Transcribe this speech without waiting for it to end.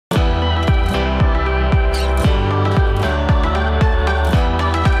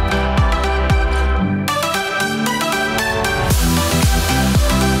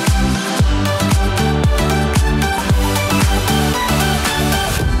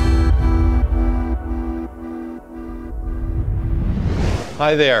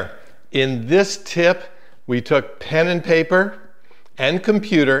Hi there. In this tip, we took pen and paper and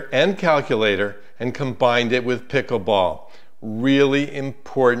computer and calculator and combined it with pickleball. Really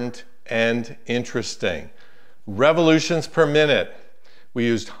important and interesting. Revolutions per minute. We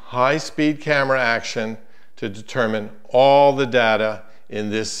used high-speed camera action to determine all the data in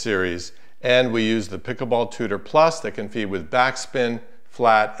this series. And we used the Pickleball Tutor Plus that can feed with backspin,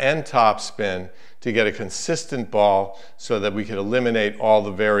 flat, and topspin to get a consistent ball so that we could eliminate all the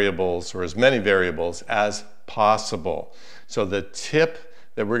variables, or as many variables as possible. So the tip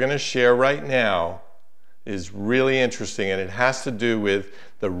that we're going to share right now is really interesting, and it has to do with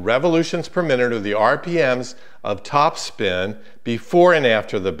the revolutions per minute, or the RPMs, of topspin before and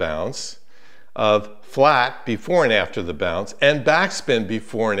after the bounce, of flat before and after the bounce, and backspin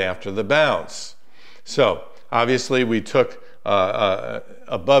before and after the bounce. So obviously we took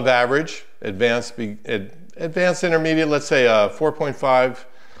above average, advanced intermediate, let's say a 4.5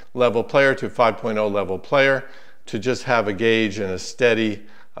 level player to 5.0 level player, to just have a gauge and a steady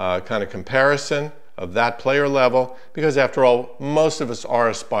kind of comparison of that player level, because after all, most of us are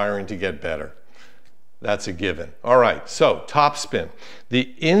aspiring to get better. That's a given. All right, so topspin.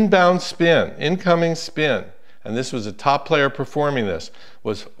 The inbound spin, incoming spin, and this was a top player performing this,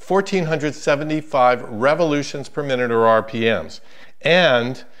 was 1,475 revolutions per minute, or RPMs.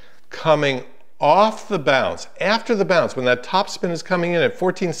 And coming off the bounce, after the bounce, when that topspin is coming in at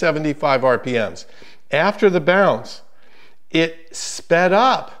 1,475 RPMs, after the bounce, it sped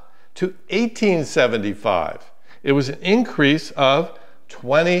up to 1,875. It was an increase of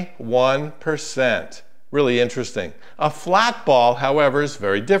 21%. Really interesting. A flat ball, however, is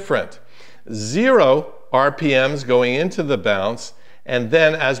very different. 0 RPMs going into the bounce, and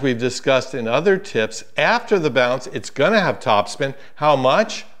then, as we've discussed in other tips, after the bounce, it's going to have topspin. How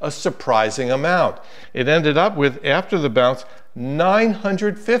much? A surprising amount. It ended up with, after the bounce,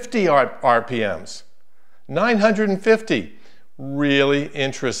 950 RPMs. 950. Really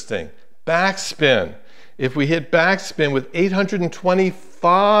interesting. Backspin. If we hit backspin with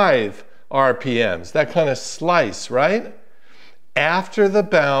 825 RPMs, that kind of slice, right? After the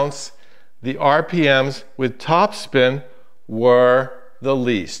bounce, the RPMs with topspin were the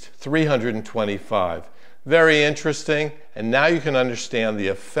least, 325. Very interesting, and now you can understand the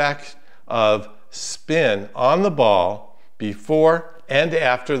effect of spin on the ball before and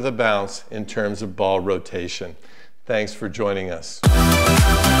after the bounce in terms of ball rotation. Thanks for joining us.